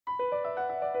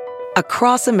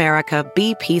Across America,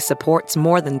 BP supports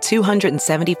more than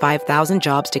 275,000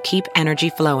 jobs to keep energy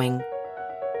flowing.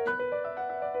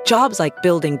 Jobs like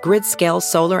building grid-scale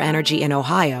solar energy in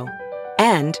Ohio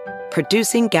and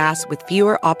producing gas with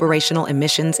fewer operational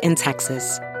emissions in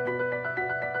Texas.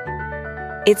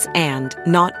 It's and,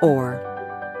 not or.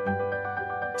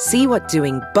 See what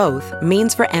doing both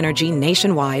means for energy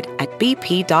nationwide at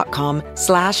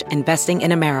bp.com/investing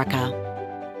in America.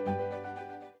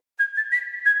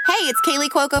 Hey, it's Kaylee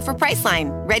Cuoco for Priceline.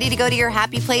 Ready to go to your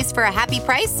happy place for a happy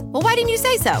price? Well, why didn't you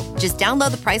say so? Just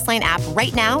download the Priceline app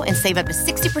right now and save up to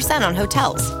 60% on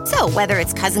hotels. So whether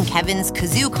it's Cousin Kevin's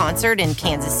Kazoo Concert in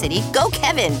Kansas City, go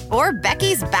Kevin, or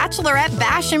Becky's Bachelorette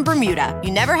Bash in Bermuda,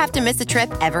 you never have to miss a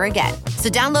trip ever again. So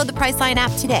download the Priceline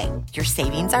app today. Your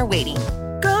savings are waiting.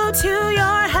 Go to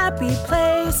your happy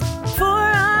place for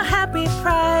a happy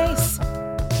price.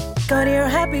 Go to your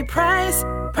happy price,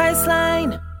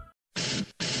 Priceline.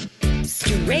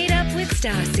 Straight Up with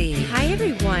Stassi. Hi,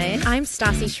 everyone. I'm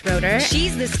Stassi Schroeder.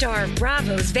 She's the star of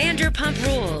Bravo's Vanderpump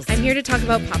Rules. I'm here to talk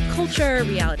about pop culture,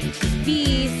 reality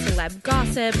TV, celeb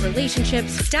gossip,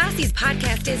 relationships. Stassi's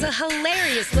podcast is a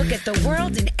hilarious look at the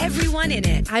world and everyone in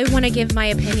it. I want to give my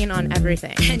opinion on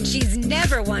everything. And she's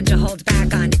never one to hold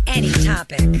back on any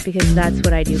topic. Because that's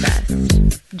what I do best.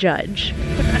 Judge.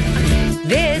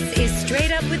 This is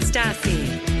Straight Up with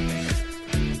Stassi.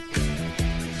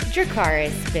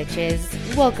 Dracarys, bitches.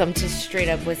 Welcome to Straight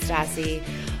Up with Stassi.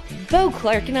 Bo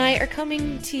Clark and I are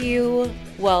coming to you,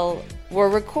 well, we're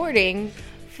recording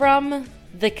from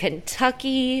the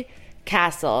Kentucky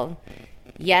Castle.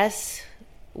 Yes,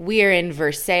 we are in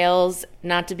Versailles,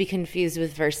 not to be confused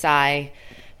with Versailles.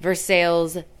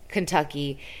 Versailles,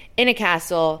 Kentucky, in a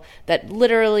castle that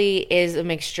literally is a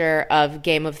mixture of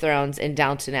Game of Thrones and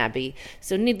Downton Abbey.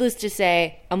 So needless to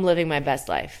say, I'm living my best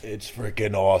life. It's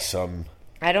freaking awesome.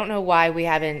 I don't know why we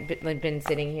haven't been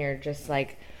sitting here just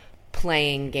like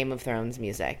playing Game of Thrones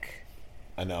music.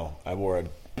 I know. I wore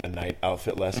a knight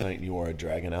outfit last night and you wore a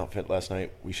dragon outfit last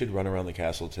night. We should run around the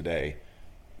castle today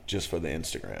just for the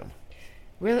Instagram.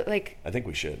 Really? Like, I think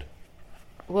we should.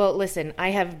 Well, listen, I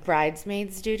have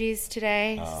bridesmaids duties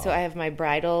today. So I have my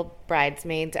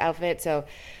bridesmaids outfit. So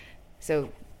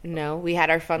no, we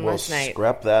had our fun last night.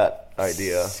 Scrap that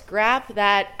idea. Scrap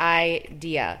that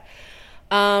idea.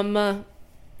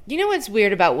 You know what's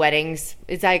weird about weddings?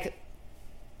 It's like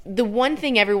the one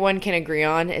thing everyone can agree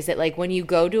on is that like when you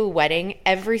go to a wedding,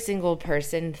 every single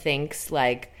person thinks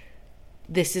like,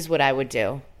 this is what I would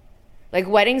do. Like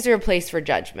weddings are a place for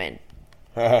judgment.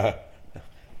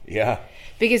 Yeah.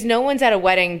 Because no one's at a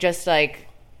wedding just like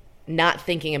not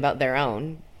thinking about their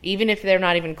own. Even if they're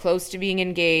not even close to being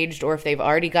engaged or if they've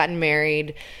already gotten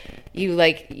married,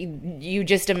 you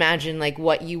just imagine like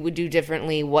what you would do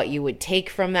differently, what you would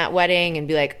take from that wedding and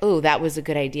be like, oh, that was a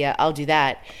good idea. I'll do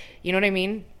that. You know what I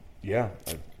mean? Yeah.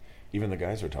 Even the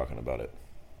guys are talking about it.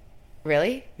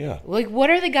 Really? Yeah. Like, what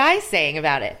are the guys saying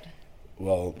about it?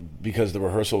 Well, because the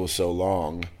rehearsal was so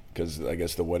long, because I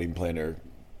guess the wedding planner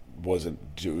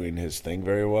wasn't doing his thing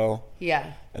very well.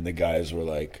 Yeah. And the guys were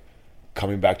like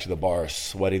coming back to the bar,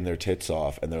 sweating their tits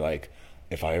off. And they're like,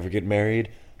 if I ever get married,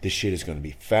 this shit is going to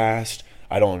be fast.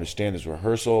 I don't understand this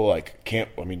rehearsal. Like,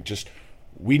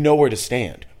 we know where to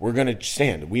stand. We're going to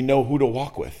stand. We know who to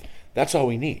walk with. That's all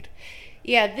we need.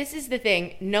 Yeah, this is the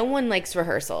thing. No one likes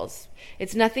rehearsals.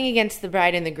 It's nothing against the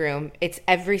bride and the groom. It's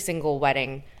every single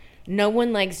wedding. No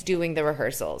one likes doing the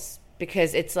rehearsals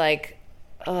because it's like,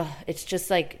 it's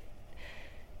just like,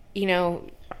 you know,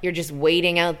 you're just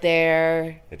waiting out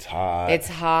there. It's hot.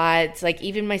 It's like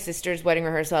even my sister's wedding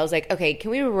rehearsal, I was like, okay, can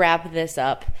we wrap this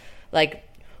up? Like,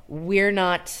 we're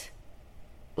not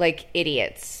like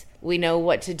idiots. We know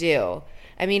what to do.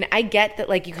 I mean, I get that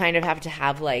like you kind of have to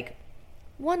have like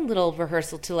one little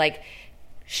rehearsal to like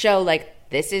show like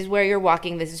this is where you're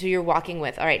walking, this is who you're walking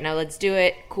with. All right, now let's do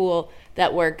it. Cool.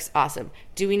 That works. Awesome.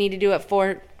 Do we need to do it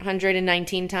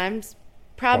 419 times?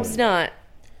 Probably not.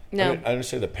 No. I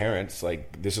understand the parents,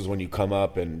 like, this is when you come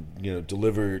up and, you know,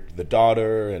 deliver the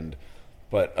daughter.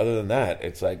 But other than that,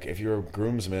 it's like if you're a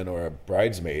groomsman or a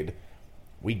bridesmaid,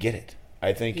 we get it.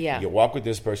 I think you walk with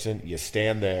this person, you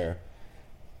stand there.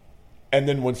 And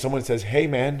then when someone says, hey,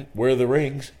 man, where are the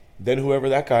rings? Then whoever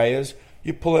that guy is,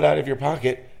 you pull it out of your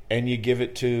pocket and you give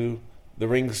it to the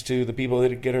rings to the people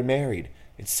that get her married.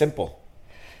 It's simple.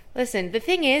 Listen, the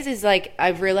thing is like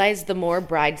I've realized the more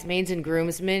bridesmaids and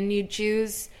groomsmen you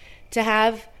choose to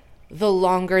have, the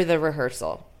longer the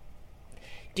rehearsal.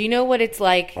 Do you know what it's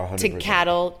like 100%. To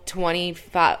cattle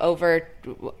 25 over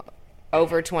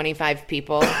 25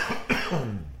 people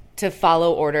to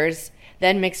follow orders?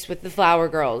 then mixed with the flower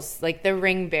girls, like the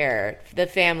ring bearer, the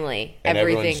family, and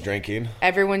everything.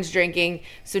 Everyone's drinking.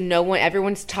 So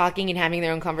everyone's talking and having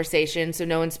their own conversation. So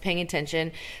no one's paying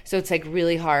attention. So it's like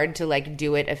really hard to like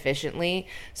do it efficiently.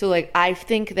 So like I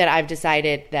think that I've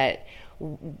decided that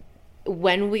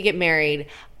when we get married,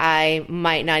 I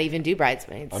might not even do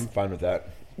bridesmaids. I'm fine with that.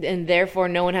 And therefore,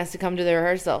 no one has to come to the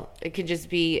rehearsal. It could just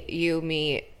be you,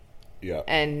 me,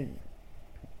 and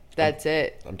that's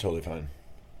it. I'm totally fine.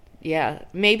 Yeah,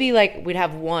 maybe like we'd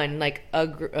have one, like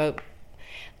a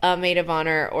maid of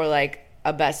honor or like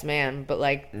a best man, but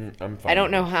like I'm fine. I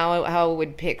don't know how I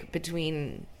would pick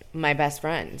between my best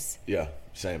friends. Yeah,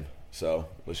 same. So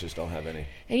let's just don't have any.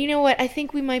 And you know what? I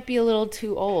think we might be a little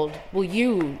too old. Well,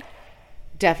 you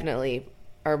definitely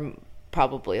are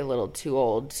probably a little too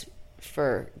old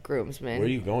for groomsmen. Where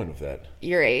are you going with that?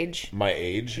 Your age. My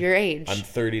age? Your age. I'm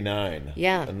 39.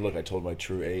 Yeah. And look, I told my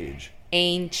true age.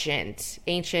 Ancient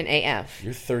AF.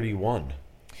 You're 31.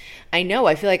 I know.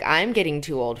 I feel like I'm getting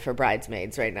too old for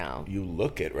bridesmaids right now. You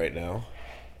look it right now.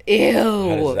 Ew.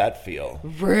 How does that feel?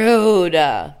 Rude.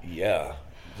 Yeah.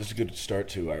 This is a good start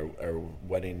to our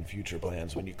wedding future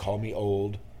plans when you call me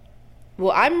old.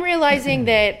 Well, I'm realizing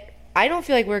that I don't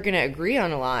feel like we're going to agree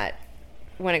on a lot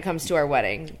when it comes to our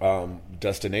wedding.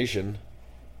 Destination.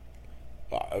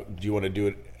 Do you want to do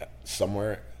it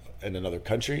somewhere in another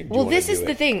country? Well, this is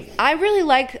the thing.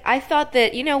 I thought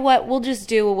that, you know what, we'll just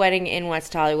do a wedding in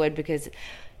West Hollywood because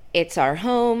it's our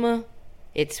home.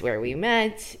 It's where we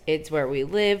met. It's where we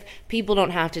live. People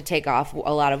don't have to take off a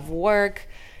lot of work.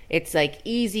 It's like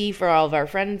easy for all of our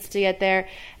friends to get there.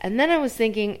 And then I was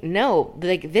thinking, no,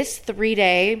 like this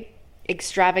 3-day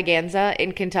extravaganza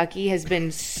in Kentucky has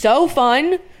been so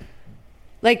fun.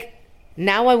 Like,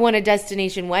 now I want a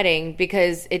destination wedding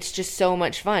because it's just so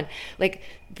much fun. Like,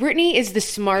 Brittany is the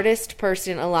smartest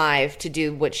person alive to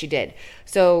do what she did.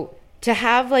 So to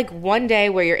have like one day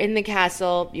where you're in the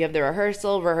castle, you have the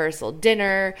rehearsal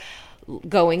dinner,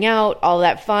 going out, all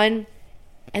that fun,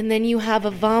 and then you have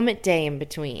a vomit day in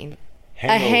between.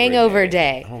 A hangover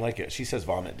day. I don't like it. She says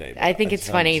vomit day. I think it's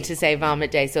funny to say vomit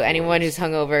day. So anyone who's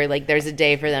hungover, like there's a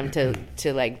day for them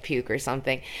to like puke or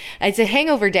something. It's a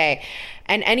hangover day.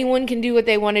 And anyone can do what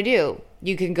they want to do.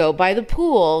 You can go by the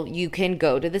pool. You can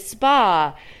go to the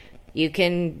spa. You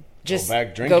can just go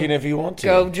back drinking if you want to.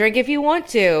 Go drink if you want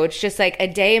to. It's just like a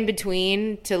day in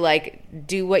between to like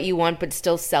do what you want but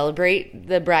still celebrate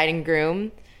the bride and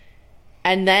groom.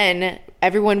 And then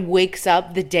everyone wakes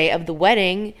up the day of the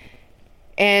wedding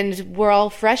and we're all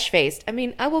fresh-faced. I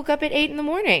mean, I woke up at 8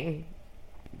 a.m.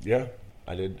 Yeah,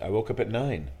 I did. I woke up at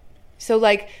 9. So,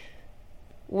 like,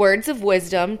 words of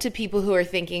wisdom to people who are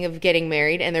thinking of getting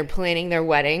married and they're planning their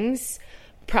weddings.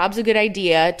 Prob's a good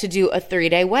idea to do a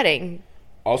 3-day wedding.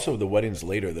 Also, the wedding's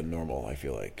later than normal, I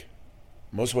feel like.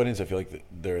 Most weddings, I feel like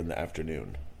they're in the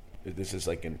afternoon. This is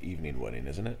like an evening wedding,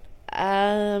 isn't it?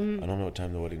 I don't know what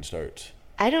time the wedding starts.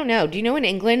 I don't know. Do you know in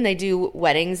England they do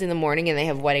weddings in the morning and they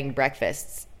have wedding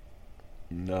breakfasts?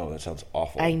 No, that sounds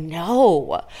awful. I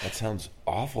know. That sounds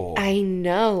awful. I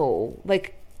know.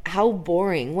 Like, how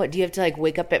boring. What, do you have to like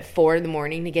wake up at 4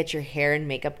 a.m. to get your hair and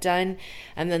makeup done?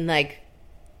 And then like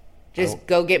just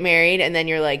go get married and then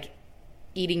you're like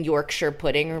eating Yorkshire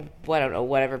pudding or I don't know,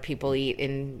 whatever people eat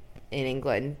in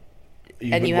England.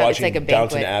 You've and been you have watching it's like a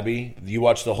Downton banquet. Abbey. You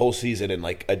watched the whole season in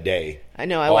like a day. I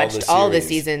know. I watched all the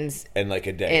seasons in like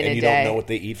a day. And you don't know what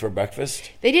they eat for breakfast?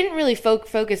 They didn't really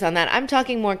focus on that. I'm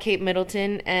talking more Kate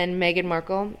Middleton and Meghan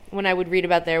Markle. When I would read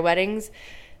about their weddings,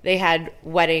 they had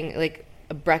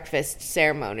breakfast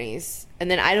ceremonies. And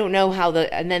then I don't know how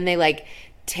and then they like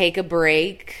take a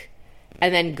break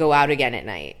and then go out again at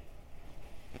night.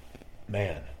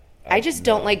 Man. I just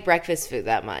don't like breakfast food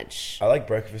that much. I like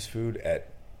breakfast food at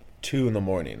 2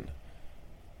 a.m.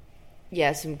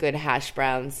 Yeah, some good hash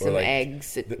browns, some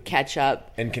eggs,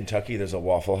 ketchup. In Kentucky, there's a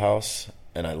Waffle House,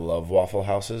 and I love Waffle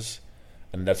Houses,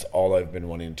 and that's all I've been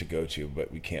wanting to go to,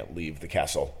 but we can't leave the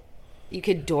castle. You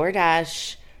could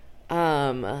DoorDash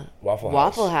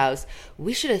Waffle House.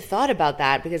 We should have thought about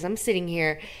that because I'm sitting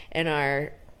here in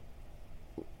our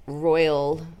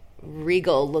royal,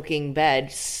 regal-looking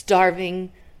bed,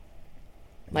 starving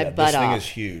my butt off. This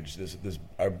thing is huge.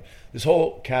 This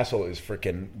whole castle is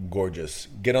freaking gorgeous.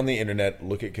 Get on the internet,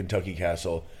 look at Kentucky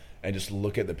Castle, and just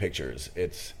look at the pictures.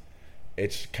 It's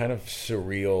kind of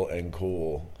surreal and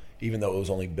cool, even though it was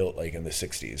only built like in the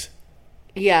 60s.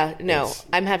 Yeah, no,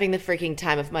 I'm having the freaking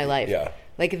time of my life. Yeah.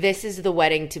 Like, this is the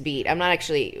wedding to beat. I'm not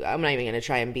even going to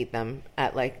try and beat them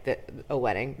at, like, a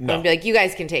wedding. No. I'm going to be like, you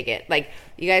guys can take it. Like,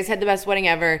 you guys had the best wedding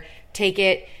ever. Take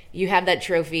it. You have that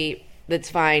trophy. That's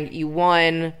fine. You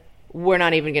won. We're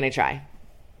not even going to try.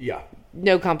 Yeah.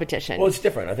 no competition. Well, it's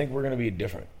different. I think we're going to be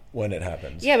different when it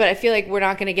happens. Yeah, but I feel like we're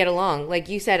not going to get along. Like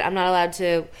you said, I'm not allowed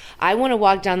to. I want to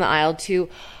walk down the aisle to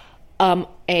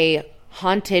a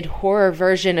haunted horror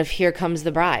version of Here Comes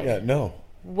the Bride. Yeah, no.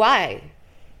 Why?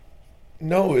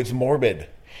 No, it's morbid.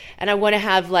 And I want to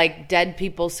have like dead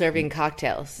people serving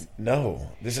cocktails.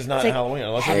 No, this is not It's like, Halloween.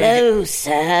 Unless hello,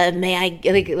 sir. May I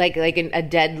like a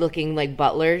dead looking like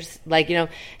butlers, like, you know,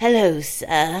 hello,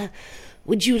 sir.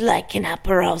 Would you like an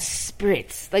Aperol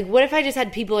Spritz? Like, what if I just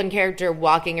had people in character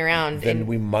walking around? Then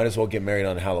we might as well get married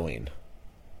on Halloween.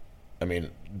 I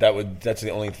mean, that's the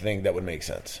only thing that would make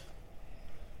sense.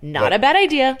 Not a bad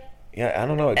idea. Yeah, I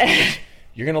don't know.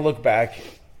 You're gonna look back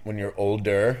when you're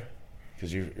older.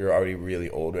 Because you're already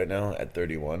really old right now at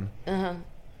 31. Uh-huh.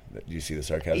 Do you see the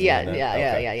sarcasm? Yeah, in that?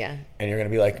 yeah. And you're going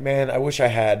to be like, man, I wish I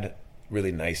had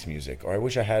really nice music. Or I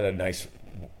wish I had a nice,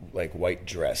 like, white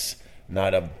dress,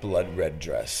 not a blood red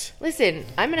dress. Listen,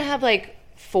 I'm going to have, like,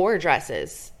 4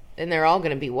 dresses, and they're all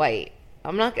going to be white.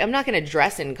 I'm not going to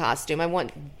dress in costume. I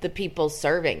want the people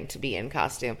serving to be in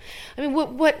costume. I mean,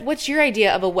 what's your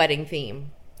idea of a wedding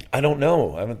theme? I don't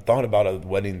know. I haven't thought about a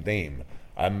wedding theme.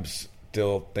 I'm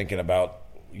still thinking about,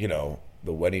 you know,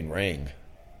 the wedding ring.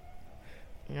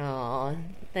 Oh,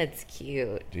 that's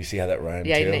cute. Do you see how that rhymed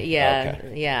Yeah,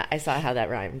 too? yeah. I saw how that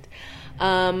rhymed.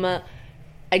 I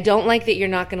don't like that you're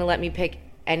not going to let me pick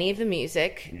any of the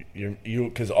music.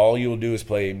 Because all you'll do is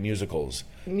play musicals.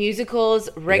 Musicals,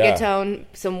 reggaeton,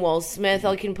 some Will Smith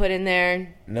I can put in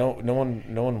there. No one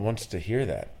wants to hear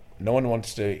that. No one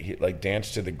wants to like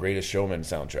dance to the Greatest Showman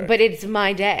soundtrack. But it's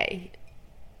my day.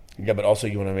 Yeah, but also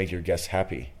you want to make your guests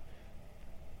happy.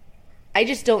 I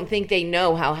just don't think they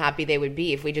know how happy they would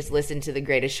be if we just listened to The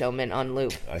Greatest Showman on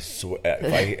loop. I swear,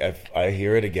 if I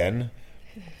hear it again,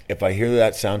 if I hear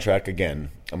that soundtrack again,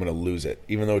 I'm going to lose it.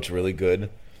 Even though it's really good,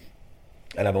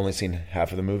 and I've only seen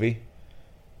half of the movie.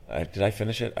 Did I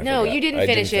finish it? No, you didn't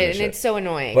finish it, and it's so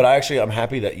annoying. But I'm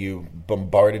happy that you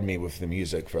bombarded me with the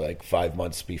music for like 5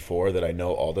 months before that I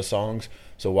know all the songs.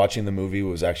 So watching the movie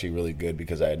was actually really good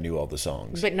because I knew all the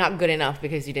songs. But not good enough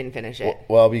because you didn't finish it.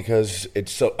 Well, because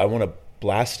it's so... I want to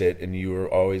blast it, and you were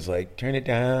always like, turn it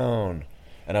down.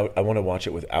 And I want to watch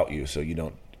it without you so you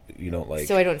don't like...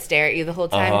 So I don't stare at you the whole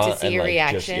time to see your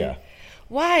reaction? Yeah.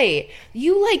 Why?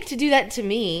 You like to do that to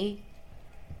me.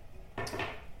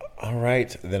 All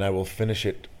right, then I will finish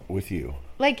it with you.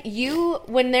 Like,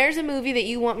 when there's a movie that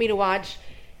you want me to watch,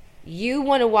 you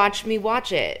want to watch me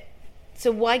watch it.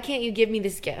 So why can't you give me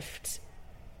this gift?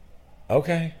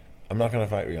 Okay. I'm not going to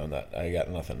fight you on that. I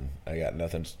got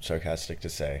nothing sarcastic to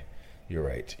say. You're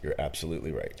right. You're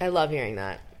absolutely right. I love hearing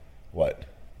that. What?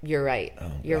 You're right.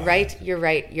 Oh, You're God. right. You're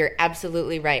right. You're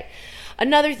absolutely right.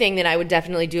 Another thing that I would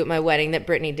definitely do at my wedding that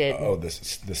Brittany did. Oh, the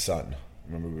sun.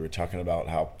 Remember we were talking about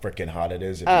how freaking hot it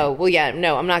is? Well, yeah.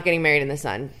 No, I'm not getting married in the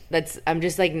sun. I'm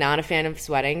just like not a fan of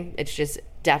sweating. It's just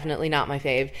definitely not my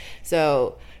fave.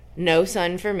 So no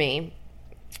sun for me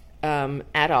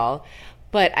at all.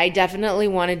 But I definitely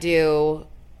want to do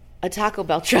a Taco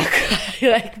Bell truck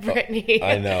like Brittany.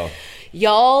 I know.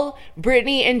 Y'all,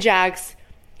 Brittany and Jax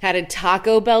had a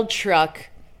Taco Bell truck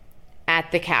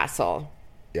at the castle.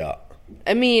 Yeah.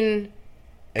 I mean,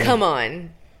 come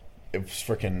on. It was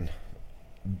freaking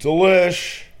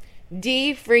delish.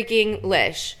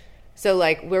 D-freaking-lish. So,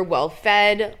 like, we're well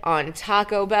fed on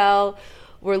Taco Bell.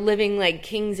 We're living like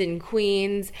kings and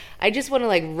queens. I just want to,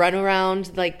 like, run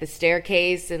around, like, the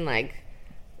staircase and, like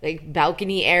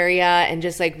balcony area and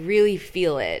just, like, really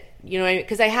feel it. You know what I mean?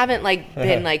 Because I haven't, like,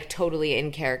 been, like, totally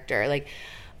in character. Like,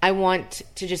 I want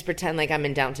to just pretend like I'm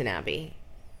in Downton Abbey.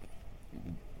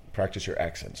 Practice your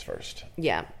accents first.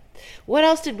 Yeah. What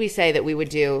else did we say that we would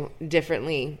do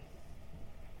differently?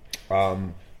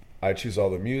 I choose all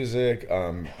the music.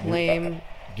 Lame.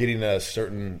 Getting a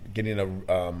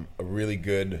really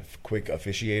good, quick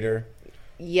officiator.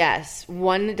 Yes.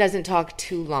 One that doesn't talk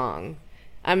too long.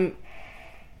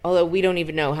 Although we don't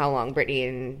even know how long Brittany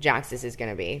and Jax's is going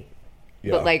to be.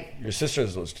 Yeah. But, like... Your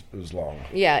sister's was long.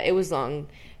 Yeah, it was long.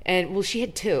 And, well, she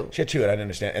had 2. She had 2, and I didn't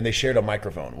understand. And they shared a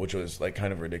microphone, which was, like,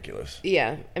 kind of ridiculous.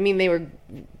 Yeah. I mean, they were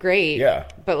great. Yeah.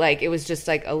 But, like, it was just,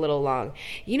 like, a little long.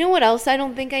 You know what else I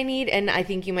don't think I need? And I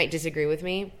think you might disagree with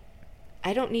me.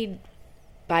 I don't need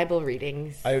Bible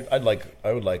readings. I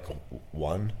would like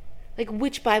one. Like,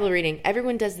 which Bible reading?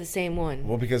 Everyone does the same one.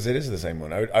 Well, because it is the same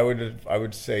one. I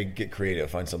would say get creative,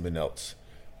 find something else,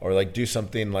 or like do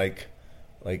something like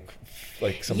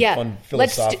some fun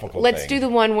philosophical thing. Let's do the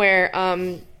one where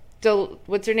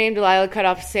what's her name? Delilah cut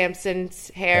off Samson's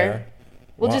hair.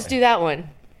 We'll just do that one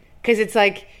because it's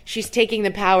like she's taking the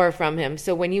power from him.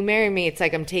 So when you marry me, it's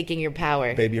like I'm taking your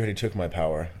power. Baby already took my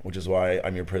power, which is why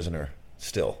I'm your prisoner.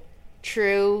 Still.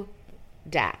 True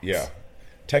dat. Yeah.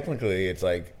 Technically, it's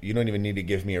like, you don't even need to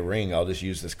give me a ring. I'll just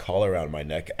use this collar around my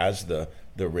neck as the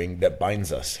ring that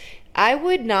binds us. I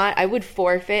would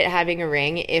forfeit having a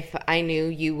ring if I knew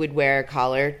you would wear a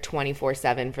collar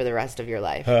 24/7 for the rest of your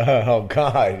life. Oh,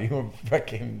 God.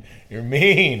 You're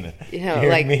mean.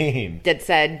 You're mean. That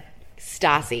said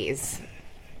Stassi's.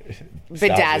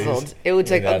 Bedazzled. It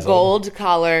was like Bedazzled. a gold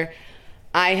collar.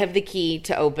 I have the key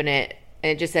to open it,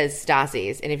 and it just says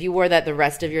Stassi's. And if you wore that the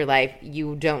rest of your life,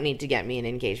 you don't need to get me an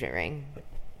engagement ring.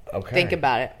 Okay. Think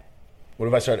about it. What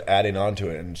if I start adding on to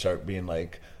it and start being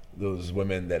like those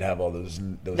women that have all those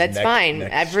That's neck, fine.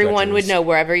 neck Everyone stretchers? would know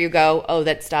wherever you go, oh,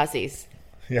 that's Stassi's.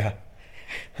 Yeah.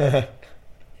 Oh,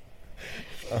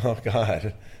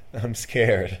 God. I'm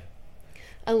scared.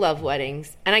 I love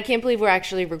weddings. And I can't believe we're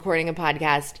actually recording a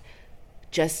podcast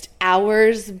just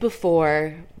hours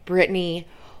before Brittany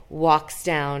walks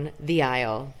down the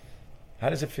aisle. How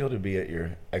does it feel to be at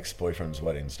your ex-boyfriend's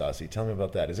wedding, Stassi? Tell me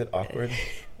about that. Is it awkward?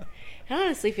 It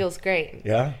honestly feels great.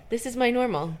 Yeah? This is my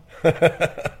normal.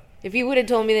 If you would have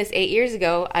told me this 8 years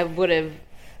ago, I would have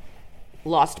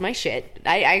lost my shit.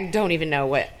 I don't even know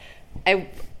what...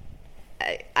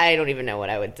 I don't even know what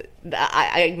I would...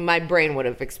 my brain would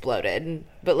have exploded.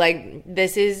 But, like,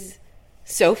 this is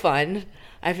so fun.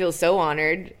 I feel so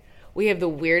honored. We have the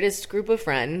weirdest group of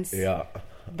friends. Yeah.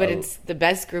 But it's the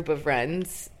best group of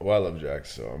friends. Well, I love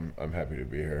Jax, so I'm happy to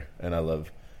be here. And I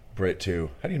love Britt, too.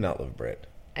 How do you not love Britt?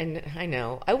 I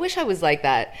know. I wish I was like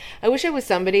that. I wish I was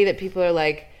somebody that people are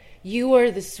like, you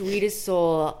are the sweetest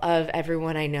soul of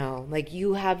everyone I know. Like,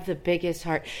 you have the biggest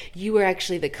heart. You are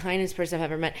actually the kindest person I've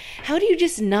ever met. How do you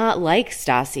just not like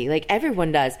Stassi? Like,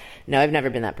 everyone does. No, I've never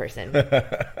been that person.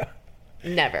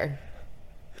 Never.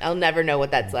 I'll never know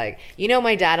what that's like. You know,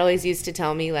 my dad always used to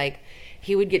tell me, like,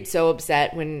 he would get so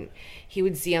upset when he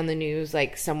would see on the news,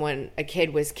 like, a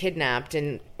kid was kidnapped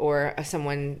or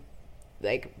someone,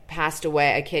 like, passed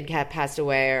away, a kid passed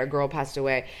away or a girl passed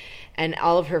away. And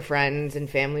all of her friends and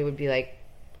family would be like,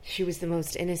 she was the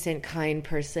most innocent, kind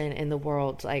person in the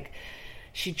world. Like,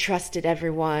 she trusted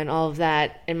everyone, all of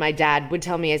that. And my dad would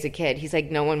tell me as a kid, he's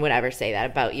like, no one would ever say that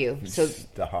about you. So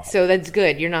that's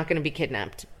good. You're not going to be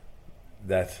kidnapped.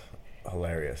 That's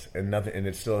hilarious. And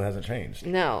it still hasn't changed.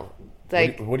 No.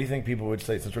 Like, what do you think people would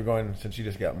say? Since you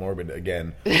just got morbid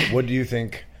again, what do you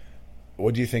think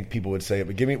people would say?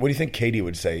 But what do you think Katie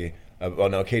would say?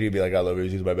 No, Katie would be like, I love her,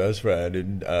 she's my best friend.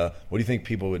 And what do you think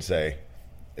people would say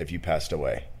if you passed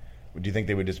away? Do you think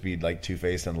they would just be like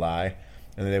two-faced and lie?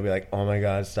 And then they'd be like, oh my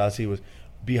God, Stassi was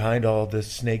behind all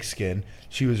this snake skin.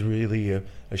 She was really a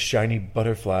shiny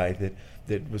butterfly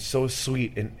that was so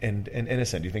sweet and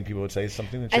innocent. Do you think people would say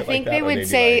something like that? I think they would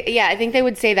say, I think they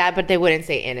would say that, but they wouldn't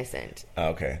say innocent. Oh,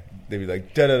 okay. They'd be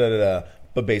like, da-da-da-da-da.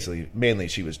 But basically, mainly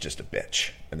she was just a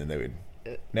bitch. And then they would...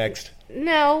 Next.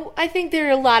 No, I think there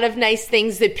are a lot of nice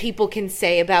things that people can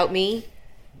say about me.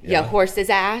 Yeah, horse's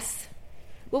ass.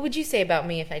 What would you say about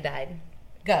me if I died?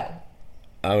 Go.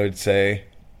 I would say...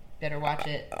 Better watch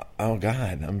it. Oh,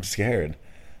 God, I'm scared.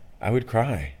 I would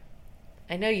cry.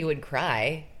 I know you would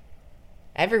cry.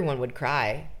 Everyone would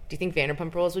cry. Do you think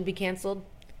Vanderpump Rules would be canceled?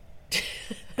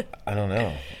 I don't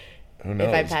know. Who knows?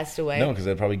 If I passed away? No, because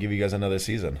they'd probably give you guys another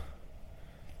season.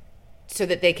 So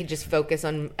that they could just focus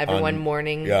on everyone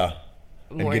mourning. Yeah.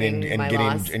 Mourning my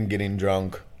loss. And getting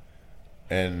drunk.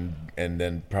 And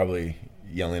then probably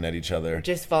yelling at each other.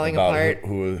 Just falling about apart.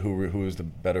 Who is the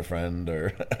better friend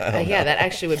or... I don't know. Yeah, that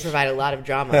actually would provide a lot of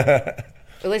drama.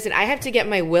 But listen, I have to get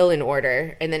my will in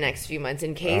order in the next few months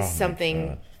in case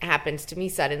something happens to me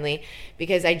suddenly,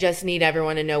 because I just need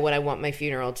everyone to know what I want my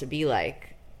funeral to be like.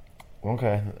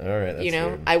 Okay, all right. That's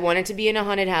weird. I want it to be in a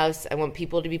haunted house. I want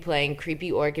people to be playing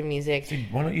creepy organ music. See,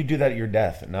 why don't you do that at your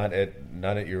death, not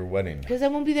at your wedding? Because I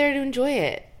won't be there to enjoy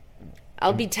it.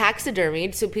 I'll be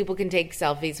taxidermied so people can take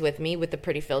selfies with me with the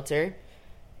pretty filter.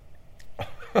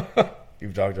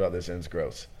 You've talked about this and it's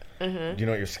gross. Mm-hmm. Do you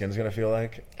know what your skin's gonna feel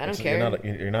like? I don't care.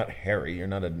 You're not hairy. You're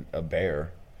not a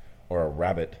bear or a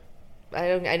rabbit.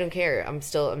 I don't care. I'm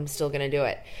still gonna do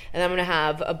it, and I'm gonna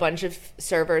have a bunch of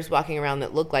servers walking around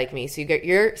that look like me. So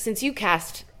since you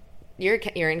cast, you're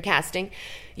in casting,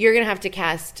 you're gonna have to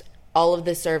cast all of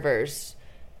the servers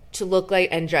to look like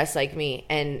and dress like me,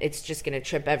 and it's just gonna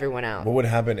trip everyone out. What would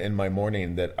happen in my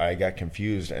morning that I got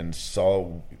confused and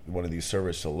saw one of these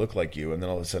servers to look like you, and then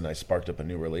all of a sudden I sparked up a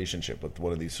new relationship with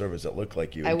one of these servers that look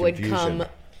like you? I would come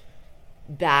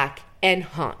back and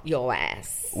haunt your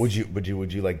ass. Would you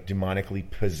like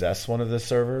demonically possess one of the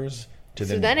servers to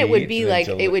then? So then it would be like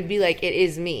it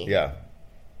is me. Yeah,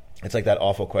 it's like that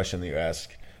awful question that you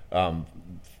ask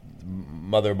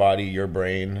mother body, your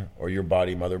brain, or your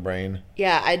body, mother brain?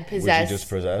 Yeah, I'd possess. Would you just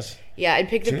possess? Yeah, I'd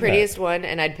pick the prettiest one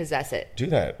and I'd possess it. Do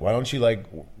that. Why don't you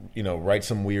write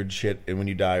some weird shit, and when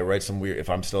you die, write some weird. If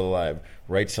I'm still alive,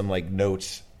 write some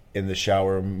notes in the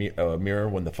shower mirror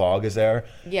when the fog is there.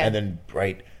 Yeah, and then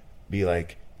be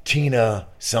like Tina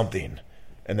something,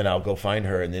 and then I'll go find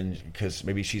her, and then because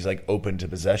maybe she's open to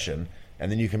possession,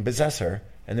 and then you can possess her,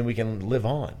 and then we can live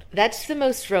on. That's the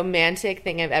most romantic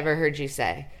thing I've ever heard you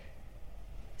say.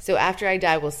 So after I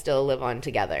die, we'll still live on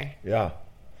together. Yeah.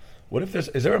 What if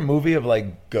is there a movie of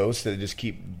ghosts that just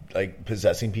keep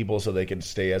possessing people so they can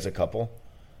stay as a couple?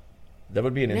 That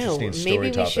would be an interesting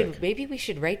story topic. Maybe we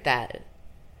should write that.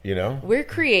 We're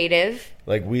creative.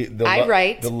 I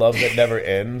write the love that never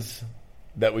ends.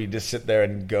 That we just sit there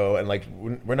and go and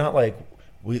we're not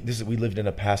we lived in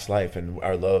a past life and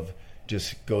our love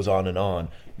just goes on and on.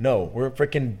 No, we're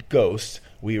freaking ghosts.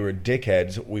 We were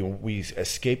dickheads. We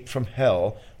escaped from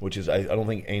hell, which is I don't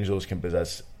think angels can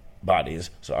possess bodies.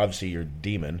 So obviously you're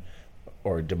demon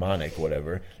or demonic,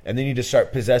 whatever. And then you just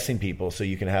start possessing people so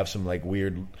you can have some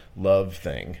weird love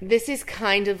thing. This is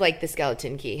kind of like The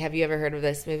Skeleton Key. Have you ever heard of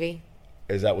this movie?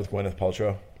 Is that with Gwyneth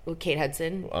Paltrow? With Kate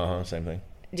Hudson? Same thing.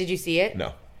 Did you see it?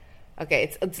 No.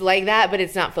 Okay, it's like that, but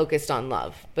it's not focused on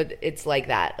love. But it's like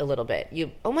that a little bit.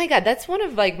 Oh my God, that's one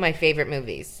of my favorite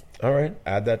movies. All right,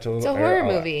 add that to the list. It's a horror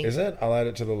movie. Is it? I'll add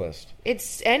it to the list.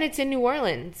 It's in New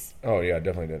Orleans. Oh yeah, I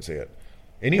definitely didn't see it.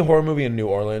 Any horror movie in New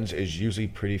Orleans is usually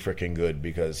pretty freaking good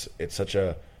because it's such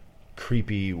a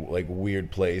creepy,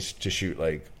 weird place to shoot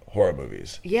horror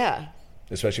movies. Yeah.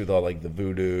 Especially with all the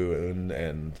voodoo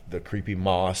and the creepy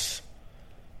moss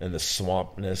and the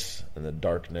swampness and the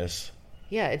darkness.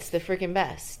 Yeah, it's the freaking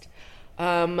best.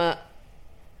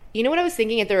 You know what I was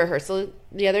thinking at the rehearsal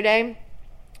the other day?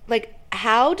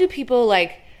 How do people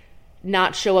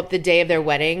not show up the day of their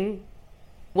wedding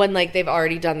when they've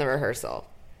already done the rehearsal?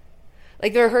 The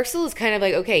rehearsal is kind of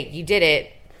okay, you did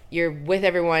it. You're with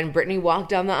everyone. Brittany walked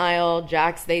down the aisle.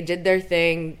 Jax, they did their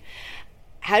thing.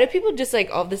 How do people just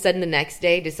all of a sudden the next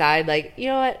day decide you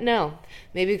know what? No.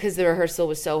 Maybe because the rehearsal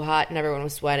was so hot and everyone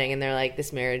was sweating and they're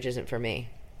this marriage isn't for me.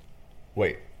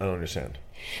 Wait, I don't understand.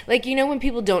 When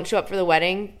people don't show up for the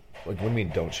wedding. What do you mean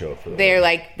don't show up for the wedding?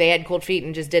 They're they had cold feet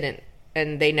and just didn't.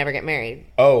 And they never get married.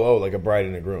 Oh, like a bride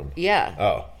and a groom. Yeah.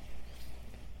 Oh.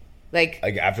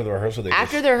 After the rehearsal? The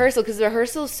rehearsal, because the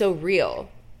rehearsal is so real.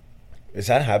 Has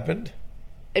that happened?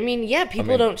 I mean, yeah,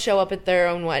 people don't show up at their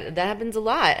own wedding. That happens a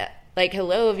lot.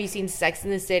 Hello, have you seen Sex in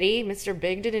the City? Mr.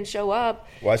 Big didn't show up.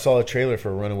 Well, I saw a trailer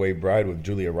for Runaway Bride with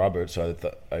Julia Roberts, so I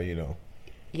thought,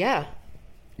 Yeah.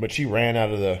 But she ran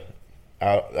out of the...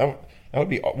 that would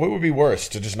be... What would be worse,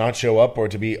 to just not show up or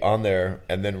to be on there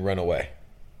and then run away?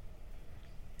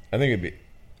 I think it'd be...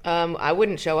 I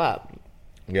wouldn't show up.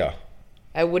 Yeah.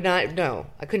 I would not... No.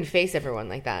 I couldn't face everyone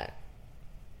like that.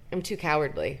 I'm too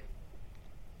cowardly.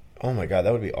 Oh my God,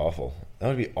 that would be awful. That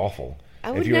would be awful.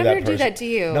 I would never do that to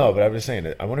you. No, but I'm just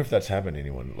saying, I wonder if that's happened to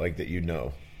anyone, that you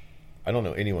know. I don't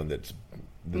know anyone that's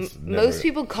Most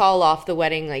people call off the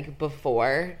wedding,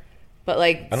 before... But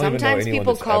sometimes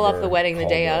people call off the wedding the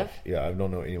day of. Yeah, I don't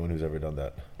know anyone who's ever done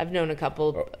that. I've known a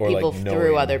couple people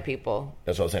through other people.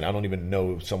 That's what I was saying. I don't even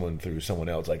know someone through someone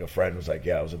else. A friend was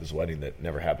yeah, I was at this wedding that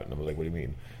never happened. I was what do you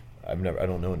mean? I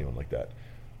don't know anyone like that.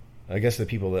 I guess the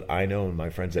people that I know and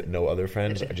my friends that know other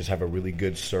friends, I just have a really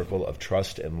good circle of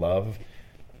trust and love.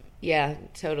 Yeah,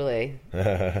 totally.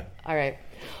 All right.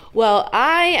 Well,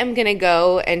 I am going to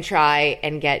go and try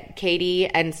and get Katie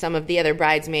and some of the other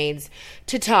bridesmaids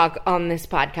to talk on this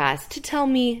podcast to tell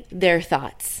me their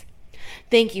thoughts.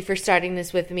 Thank you for starting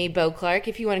this with me, Bo Clark.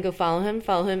 If you want to go follow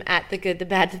him at The Good, The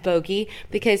Bad, The Bogey,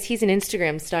 because he's an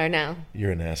Instagram star now.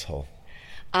 You're an asshole.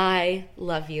 I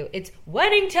love you. It's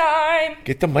wedding time.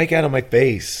 Get the mic out of my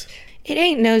face. It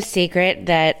ain't no secret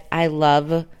that I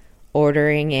love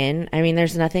ordering in. I mean,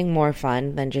 there's nothing more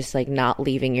fun than just not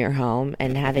leaving your home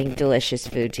and having delicious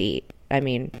food to eat. I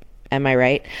mean, am I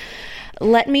right?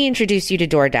 Let me introduce you to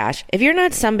DoorDash. If you're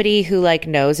not somebody who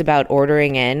knows about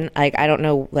ordering in, I don't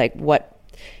know what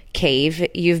cave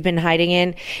you've been hiding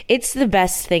in, it's the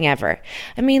best thing ever.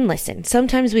 I mean, listen,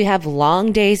 sometimes we have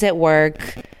long days at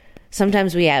work.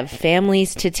 Sometimes we have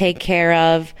families to take care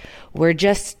of. We're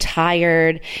just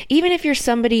tired. Even if you're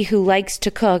somebody who likes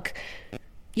to cook,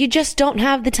 you just don't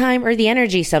have the time or the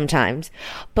energy sometimes.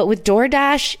 But with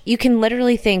DoorDash, you can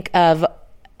literally think of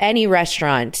any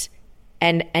restaurant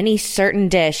and any certain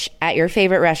dish at your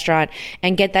favorite restaurant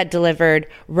and get that delivered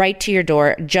right to your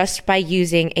door just by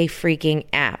using a freaking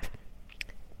app.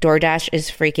 DoorDash is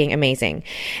freaking amazing.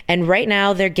 And right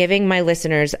now they're giving my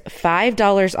listeners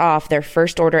 $5 off their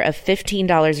first order of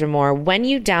 $15 or more when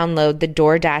you download the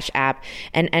DoorDash app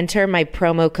and enter my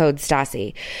promo code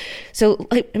Stassi. So,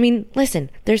 listen,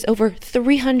 there's over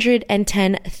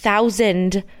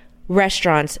 310,000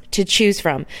 restaurants to choose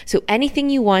from. So anything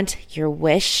you want, your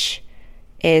wish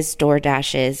is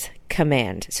DoorDash's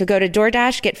command. So go to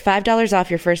DoorDash, get $5 off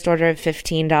your first order of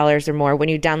 $15 or more when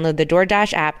you download the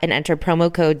DoorDash app and enter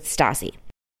promo code Stassi.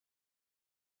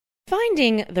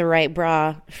 Finding the right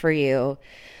bra for you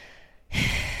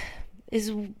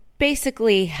is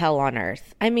basically hell on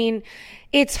earth. I mean,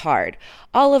 it's hard.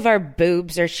 All of our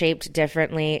boobs are shaped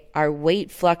differently. Our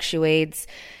weight fluctuates.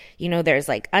 You know, there's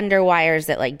like underwires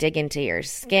that like dig into your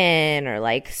skin or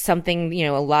like something, you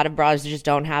know, a lot of bras just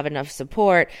don't have enough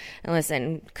support. And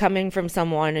listen, coming from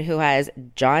someone who has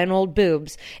giant old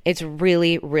boobs, it's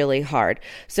really, really hard.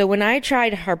 So when I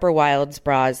tried Harper Wilde's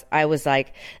bras, I was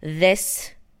like, this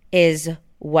is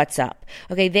what's up.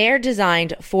 Okay, they're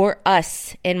designed for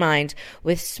us in mind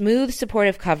with smooth,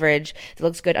 supportive coverage that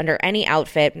looks good under any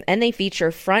outfit, and they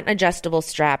feature front adjustable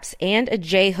straps and a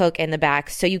J-hook in the back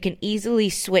so you can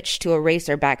easily switch to a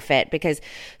racer back fit, because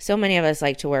so many of us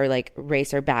like to wear like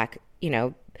racer back, you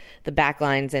know, the back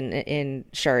lines in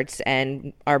shirts,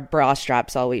 and our bra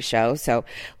straps always show. So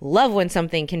love when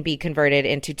something can be converted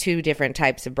into two different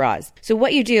types of bras. So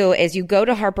what you do is you go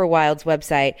to Harper Wilde's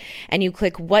website and you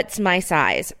click what's my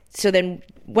size. So then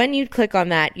when you click on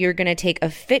that, you're going to take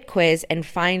a fit quiz and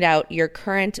find out your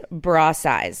current bra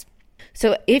size.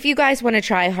 So if you guys want to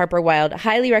try Harper Wilde,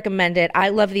 highly recommend it. I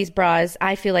love these bras.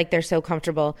 I feel like they're so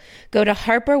comfortable. Go to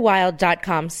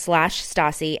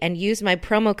harperwilde.com/Stassi and use my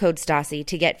promo code Stassi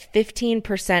to get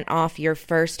 15% off your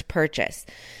first purchase.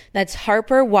 That's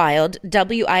harperwilde,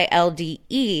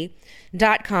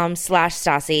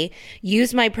 WILDE.com/Stassi.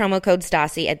 Use my promo code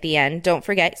Stassi at the end. Don't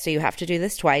forget, so you have to do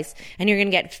this twice, and you're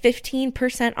going to get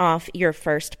 15% off your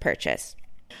first purchase.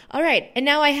 All right, and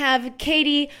now I have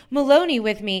Katie Maloney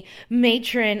with me,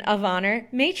 matron of honor.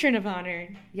 Matron of honor.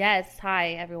 Yes,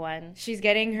 hi, everyone. She's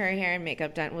getting her hair and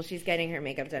makeup done. Well, she's getting her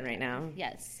makeup done right now.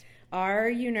 Yes. Are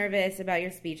you nervous about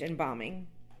your speech and bombing?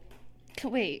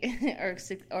 Wait, or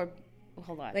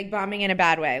hold on. Like bombing in a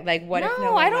bad way? Like what if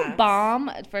no one I don't laughs?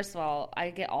 bomb. First of all, I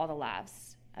get all the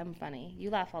laughs. I'm funny. You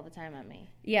laugh all the time at me.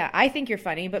 Yeah, I think you're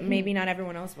funny, but maybe not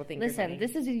everyone else will think you're funny. Listen,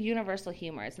 this is a universal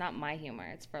humor. It's not my humor.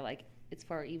 It's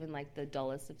for even like the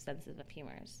dullest of sensitive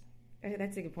humors.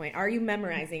 That's a good point. Are you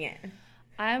memorizing it?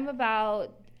 I'm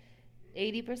about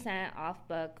 80% off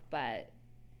book, but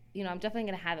you know, I'm definitely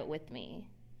going to have it with me.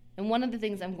 And one of the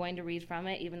things I'm going to read from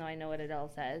it, even though I know what it all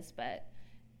says, but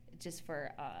just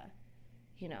for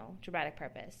dramatic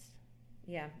purpose.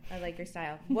 Yeah, I like your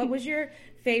style. What was your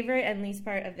favorite and least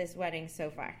part of this wedding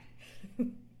so far?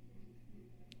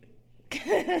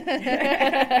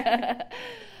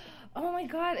 Oh my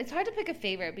God, it's hard to pick a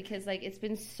favorite because like it's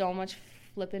been so much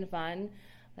flippin' fun,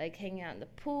 like hanging out in the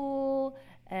pool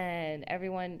and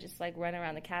everyone just like running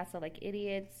around the castle like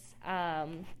idiots. I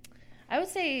would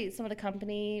say some of the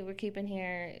company we're keeping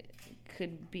here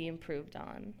could be improved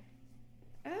on.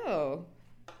 Oh,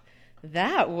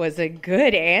 that was a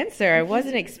good answer. I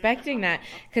wasn't expecting that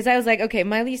because I was like, okay,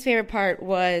 my least favorite part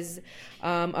was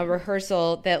a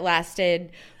rehearsal that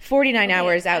lasted 49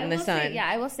 hours out in the sun.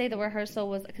 I will say the rehearsal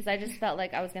was because I just felt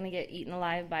like I was going to get eaten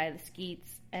alive by the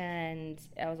skeets, and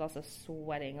I was also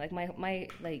sweating. Like my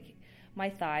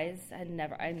thighs I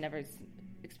never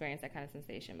experienced that kind of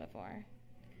sensation before.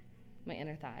 My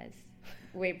inner thighs.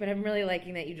 Wait, but I'm really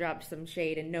liking that you dropped some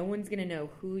shade and no one's going to know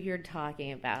who you're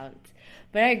talking about.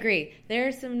 But I agree. There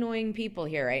are some annoying people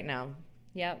here right now.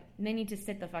 Yep. And they need to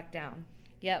sit the fuck down.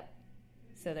 Yep.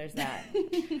 So there's that.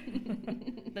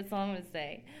 That's all I'm going to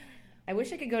say. I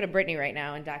wish I could go to Brittany right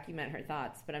now and document her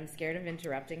thoughts, but I'm scared of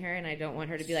interrupting her, and I don't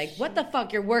want her to be like, what the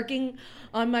fuck, you're working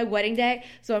on my wedding day?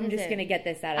 So I'm just going to get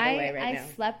this out of the way right now. I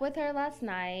slept with her last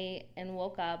night and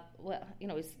woke up,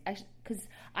 because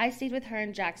I stayed with her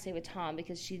and Jack stayed with Tom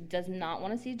because she does not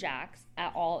want to see Jax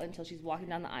at all until she's walking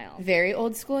down the aisle. Very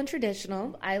old school and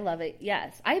traditional. I love it,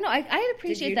 yes. I know, I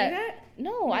appreciate that. Did you do that?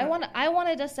 No, I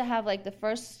wanted us to have like the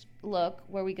first look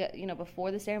where we get,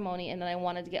 before the ceremony, and then I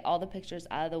wanted to get all the pictures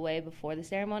out of the way before the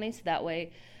ceremony, so that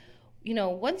way,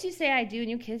 once you say I do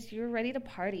and you kiss, you're ready to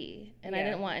party. And I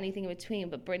didn't want anything in between,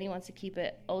 but Brittany wants to keep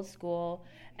it old school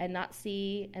and not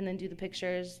see, and then do the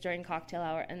pictures during cocktail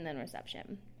hour and then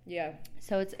reception. Yeah.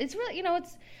 So it's really,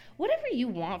 it's whatever you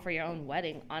want for your own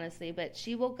wedding, honestly. But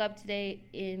she woke up today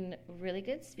in really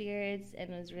good spirits and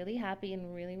was really happy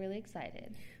and really, really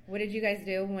excited. What did you guys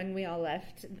do when we all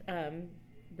left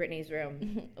Brittany's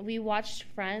room? We watched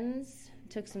Friends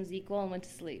took some ZzzQuil, and went to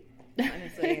sleep.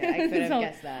 Honestly, I could have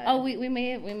guessed that. Oh, we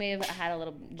may have had a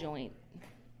little joint.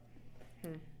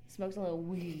 Smoked a little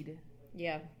weed.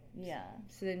 Yeah. Yeah.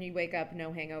 So then you wake up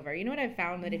no hangover. You know what I've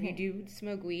found? That if you do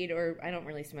smoke weed, or I don't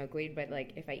really smoke weed, but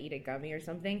like if I eat a gummy or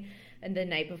something, and the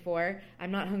night before,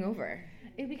 I'm not hungover.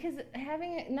 Because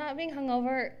not being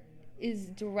hungover is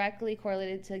directly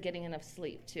correlated to getting enough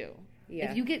sleep too.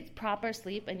 Yeah. If you get proper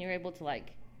sleep and you're able to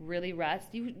like really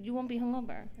rest, you won't be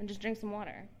hungover, and just drink some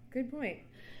water. Good point.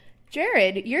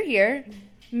 Jared, you're here.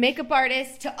 Makeup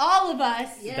artist to all of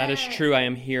us. Yeah. That is true. I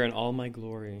am here in all my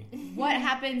glory. What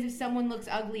happens if someone looks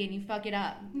ugly and you fuck it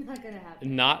up? Not gonna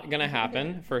happen. Not gonna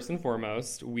happen. First and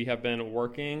foremost, we have been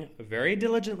working very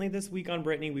diligently this week on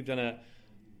Brittany. We've done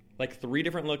 3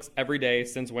 different looks every day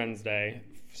since Wednesday.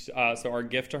 So our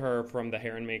gift to her from the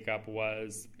hair and makeup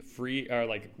was free,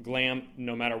 glam,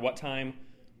 no matter what time,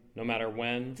 no matter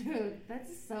when. Dude,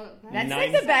 that's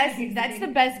like the best. That's the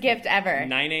best gift ever.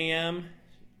 9 a.m.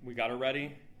 We got her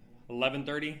ready.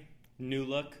 11:30, new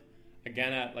look.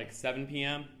 Again at 7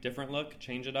 p.m., different look.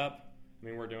 Change it up. I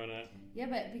mean, we're doing it. Yeah,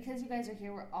 but because you guys are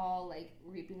here, we're all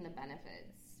reaping the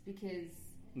benefits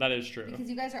That is true. Because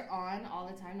you guys are on all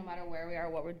the time, no matter where we are,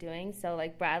 what we're doing. So,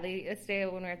 Bradley, yesterday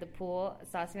when we were at the pool,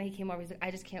 Saucy and I, he came over. He's like,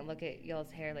 I just can't look at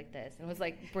y'all's hair like this. And was,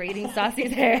 braiding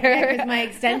Saucy's hair. Because my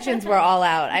extensions were all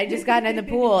out. I just got in the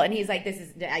pool, and he's like,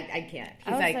 I can't.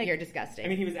 He's like, you're disgusting. I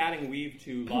mean, he was adding weave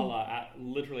to Lala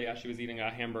literally as she was eating a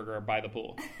hamburger by the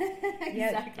pool.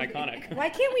 Exactly. Iconic. Why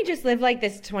can't we just live like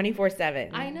this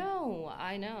 24/7? I know.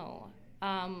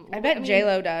 I bet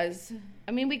J-Lo does.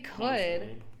 I mean, we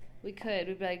could. We could.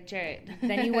 We'd be like, Jared.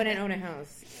 Then you wouldn't own a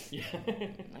house. Yeah.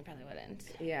 I probably wouldn't.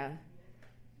 Yeah.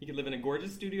 You could live in a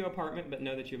gorgeous studio apartment, but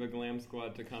know that you have a glam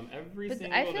squad to come every single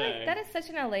day. I feel like that is such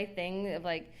an LA thing of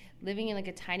living in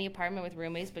a tiny apartment with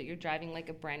roommates, but you're driving a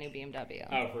brand new BMW.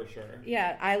 Oh, for sure.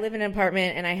 Yeah, I live in an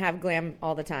apartment and I have glam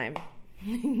all the time.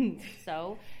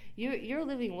 So you're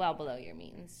living well below your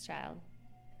means, child.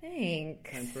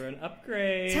 Thanks. Time for an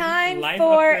upgrade.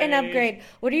 An upgrade.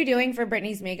 What are you doing for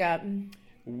Brittany's makeup?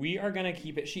 We are going to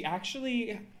keep it. She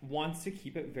actually wants to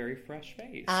keep it very fresh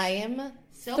faced. I am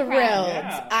so thrilled.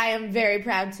 Yeah. I am very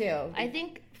proud too. I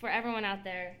think for everyone out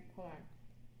there, hold on.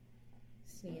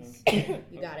 Sneeze.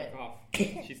 You got it.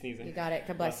 She's sneezing. You got it.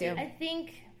 God bless you. I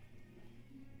think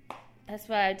that's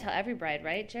what I tell every bride,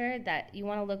 right, Jared? That you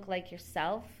want to look like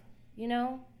yourself,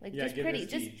 just pretty.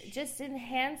 Just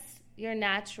enhance your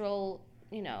natural,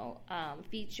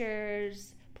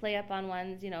 features, play up on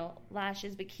ones,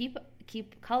 lashes, but keep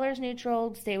colors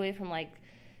neutral. Stay away from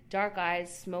dark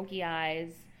eyes, smoky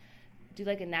eyes. Do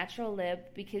a natural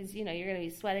lip because you're going to be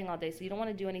sweating all day, so you don't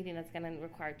want to do anything that's going to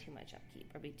require too much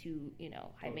upkeep or be too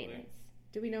high maintenance.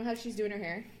 Do we know how she's doing her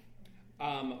hair?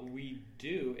 We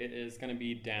do. It is going to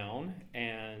be down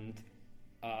and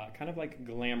kind of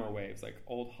glamour waves,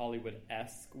 old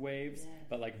Hollywood-esque waves,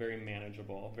 but very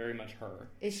manageable, very much her.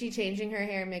 Is she changing her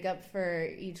hair and makeup for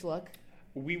each look?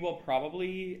 We will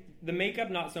probably, the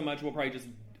makeup not so much, we'll probably just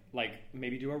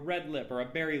maybe do a red lip or a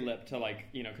berry lip to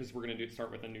because we're going to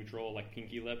start with a neutral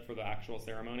pinky lip for the actual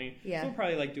ceremony. Yeah. So we'll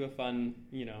probably do a fun,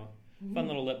 fun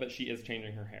little lip, but she is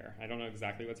changing her hair. I don't know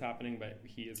exactly what's happening, but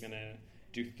he is going to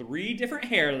do 3 different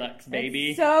hair looks, baby.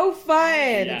 It's so fun.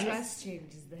 Yes. The dress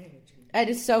changes there. It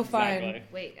is so fun. Exactly.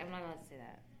 Wait, I'm not allowed to say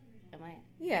that. Am I?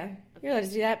 Yeah. Okay. You're allowed to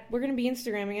do that. We're going to be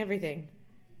Instagramming everything.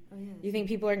 Oh, yeah. You think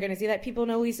people aren't going to see that? People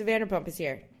know Lisa Vanderpump is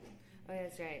here. Oh, yeah,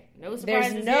 that's right. No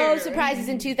surprises. There's no surprises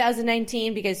in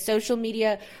 2019 because social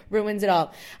media ruins it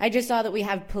all. I just saw that we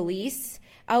have police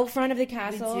out front of the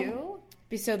castle. We do?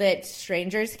 So that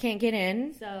strangers can't get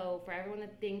in. So for everyone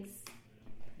that thinks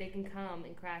they can come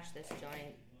and crash this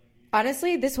joint.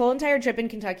 Honestly, this whole entire trip in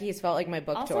Kentucky has felt like my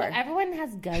book tour. Also, everyone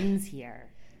has guns here.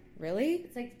 Really?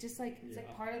 It's it's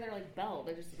part of their belt.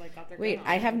 They're just got their Wait, gun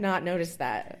on. I have not noticed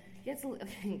that. Yeah.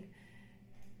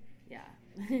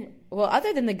 Well,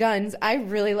 other than the guns, I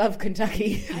really love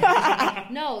Kentucky.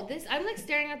 No, I'm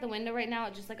staring out the window right now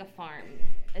at just a farm.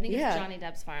 I think it's Johnny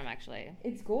Depp's farm, actually.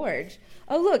 It's gorge.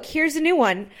 Oh, look, here's a new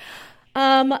one.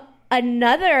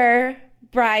 Another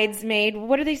bridesmaid.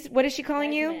 What is she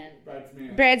calling you?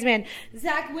 Bridesman.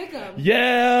 Zach Wickham.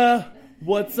 Yeah.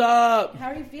 What's up? How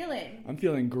are you feeling? I'm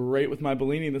feeling great with my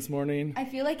Bellini this morning. I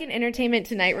feel like an Entertainment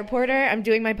Tonight reporter. I'm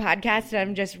doing my podcast and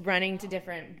I'm just running to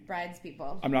different brides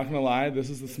people. I'm not going to lie, this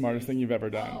is the smartest thing you've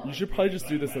ever done. You should probably just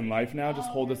do this in life now. Just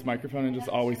hold this microphone and just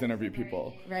always interview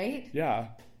people. Right? Yeah.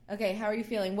 Okay, how are you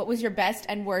feeling? What was your best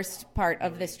and worst part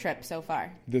of this trip so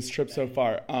far?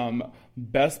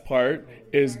 Best part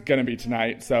is going to be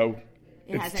tonight, so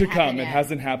it's to come. It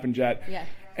hasn't happened yet. Yeah.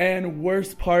 And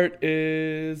worst part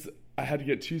is I had to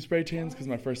get 2 spray tans because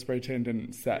my first spray tan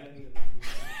didn't set.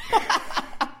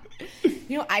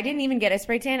 You know, I didn't even get a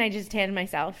spray tan. I just tanned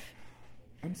myself.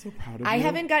 I'm so proud of you. I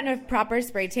haven't gotten a proper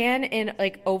spray tan in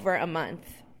like over a month.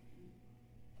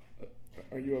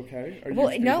 Are you okay?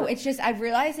 No, it's just I've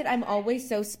realized that I'm always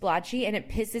so splotchy and it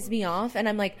pisses me off, and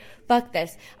I'm like, fuck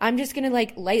this. I'm just gonna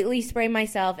like lightly spray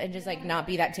myself and just like not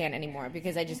be that tan anymore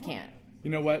because I just can't.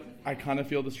 You know what? I kind of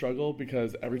feel the struggle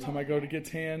because every time I go to get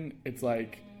tan, it's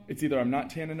like it's either I'm not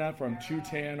tan enough, or I'm too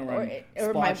tan, or I'm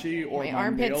splotchy, or my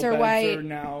armpits are white.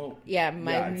 Now,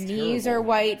 my knees are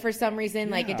white for some reason.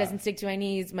 Yeah. Like it doesn't stick to my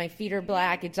knees. My feet are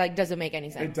black. It's like doesn't make any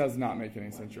sense. It does not make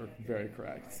any sense. You're very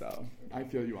correct. So I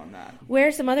feel you on that. Where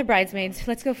are some other bridesmaids?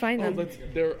 Let's go find them.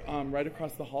 They're right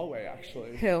across the hallway,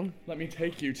 actually. Who? Let me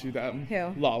take you to them.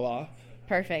 Who? Lala.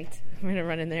 Perfect. I'm gonna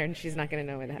run in there, and she's not gonna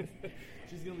know where that is.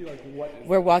 She's gonna be like, "What?"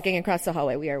 We're walking across the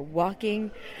hallway. We are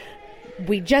walking.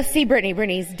 We just see Brittany.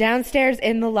 Brittany's downstairs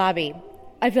in the lobby.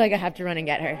 I feel like I have to run and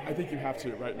get her. I think you have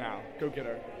to right now. Go get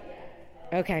her.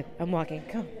 Okay, I'm walking.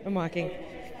 I'm walking.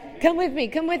 Come with me.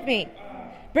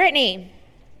 Brittany,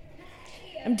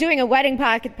 I'm doing a wedding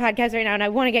podcast right now, and I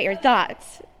want to get your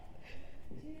thoughts.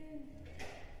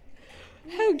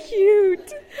 How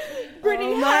cute.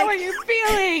 Brittany, how are you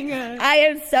feeling? I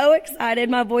am so excited.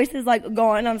 My voice is like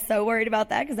gone. I'm so worried about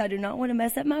that because I do not want to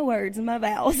mess up my words and my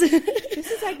vows.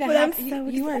 This is like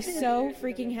you are so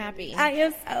freaking happy. I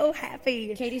am so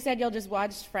happy. Katie said y'all just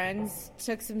watched Friends,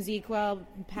 took some ZQL,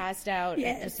 passed out,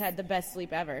 and just had the best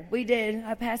sleep ever. We did.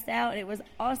 I passed out. It was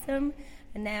awesome.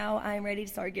 And now I'm ready to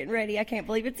start getting ready. I can't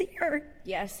believe it's here.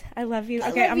 Yes, I love you.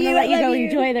 Okay, I'm going to let you go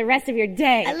enjoy the rest of your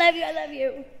day. I love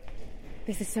you.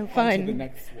 This is so fun. On to the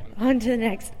next one.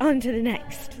 On to the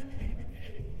next.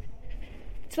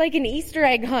 It's like an Easter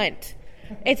egg hunt.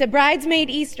 It's a bridesmaid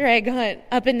Easter egg hunt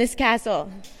up in this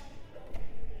castle.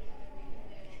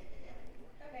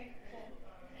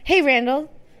 Hey, Randall.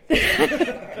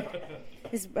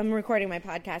 I'm recording my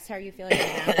podcast. How are you feeling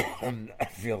right now? I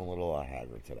feel a little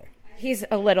haggard today. He's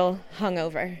a little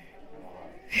hungover.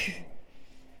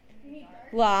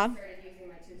 La.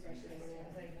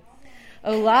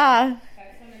 Hola.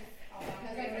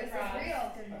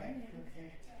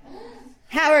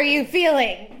 How are you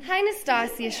feeling? Hi,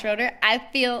 Nastasia Schroeder. I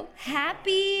feel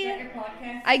happy.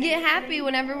 I get happy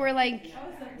whenever we're like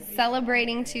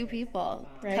celebrating 2 people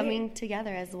coming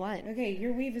together as one. Okay,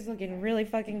 your weave is looking really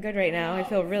fucking good right now. I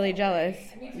feel really jealous.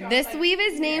 This weave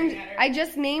is I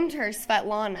just named her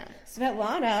Svetlana.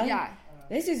 Svetlana? Yeah.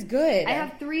 This is good. I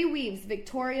have 3 weaves: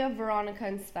 Victoria, Veronica,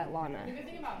 and Svetlana.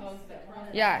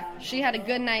 Yeah, she had a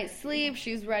good night's sleep.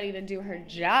 She's ready to do her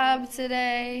job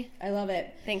today. I love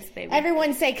it. Thanks, baby.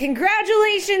 Everyone say,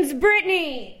 congratulations,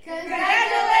 Brittany!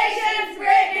 Congratulations,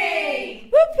 Brittany!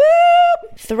 Whoop,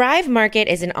 whoop! Thrive Market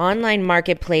is an online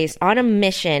marketplace on a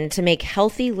mission to make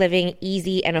healthy living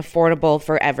easy and affordable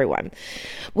for everyone.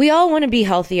 We all want to be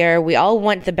healthier. We all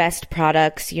want the best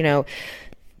products,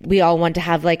 we all want to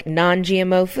have like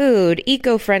non-GMO food,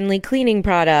 eco-friendly cleaning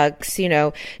products,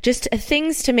 just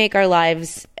things to make our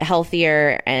lives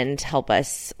healthier and help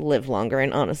us live longer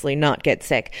and honestly not get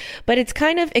sick. But it's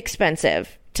kind of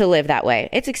expensive to live that way.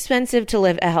 It's expensive to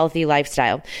live a healthy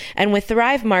lifestyle. And with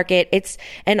Thrive Market, it's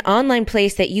an online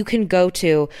place that you can go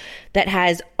to that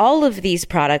has all of these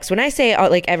products. When I say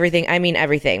like everything, I mean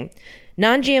everything.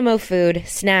 Non-GMO food,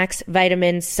 snacks,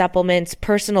 vitamins, supplements,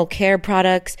 personal care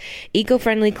products,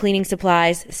 eco-friendly cleaning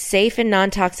supplies, safe and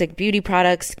non-toxic beauty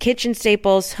products, kitchen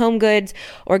staples, home goods,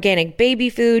 organic baby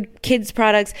food, kids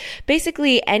products,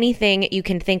 basically anything you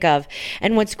can think of.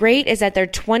 And what's great is that they're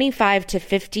 25 to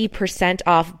 50%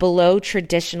 off below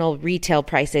traditional retail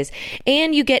prices,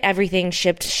 and you get everything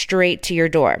shipped straight to your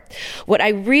door. What I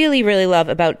really, really love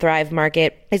about Thrive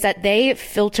Market is that they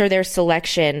filter their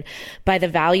selection by the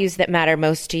values that matter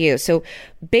most to you. So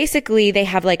basically they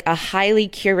have like a highly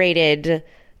curated,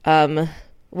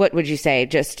 what would you say,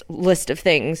 just list of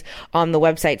things on the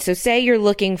website. So say you're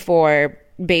looking for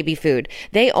baby food.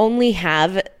 They only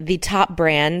have the top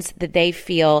brands that they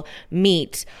feel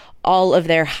meet all of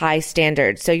their high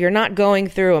standards. So you're not going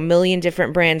through a million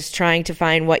different brands trying to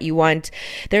find what you want.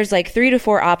 There's like 3 to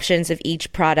 4 options of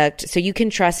each product. So you can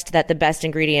trust that the best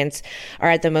ingredients are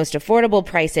at the most affordable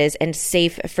prices and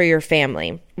safe for your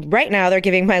family. Right now, they're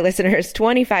giving my listeners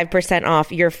 25%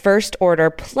 off your first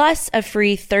order plus a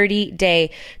free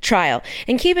 30-day trial.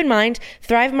 And keep in mind,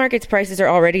 Thrive Market's prices are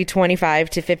already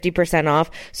 25 to 50% off.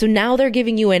 So now they're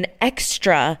giving you an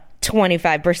extra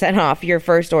 25% off your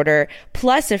first order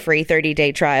plus a free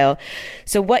 30-day trial.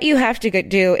 So what you have to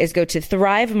do is go to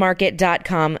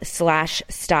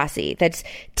thrivemarket.com/Stassi. That's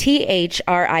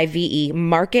THRIVE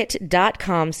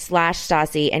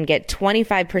market.com/Stassi and get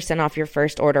 25% off your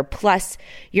first order plus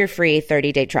your free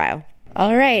 30-day trial.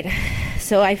 All right.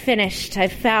 So I finished. I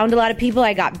found a lot of people.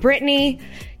 I got Brittany,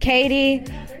 Katie,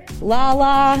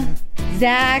 Lala,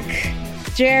 Zach,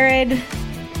 Jared.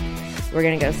 We're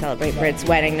going to go celebrate Britt's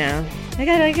wedding now. I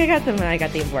got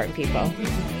the important people.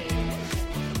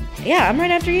 Yeah, I'm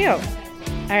right after you. All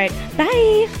right.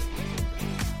 Bye.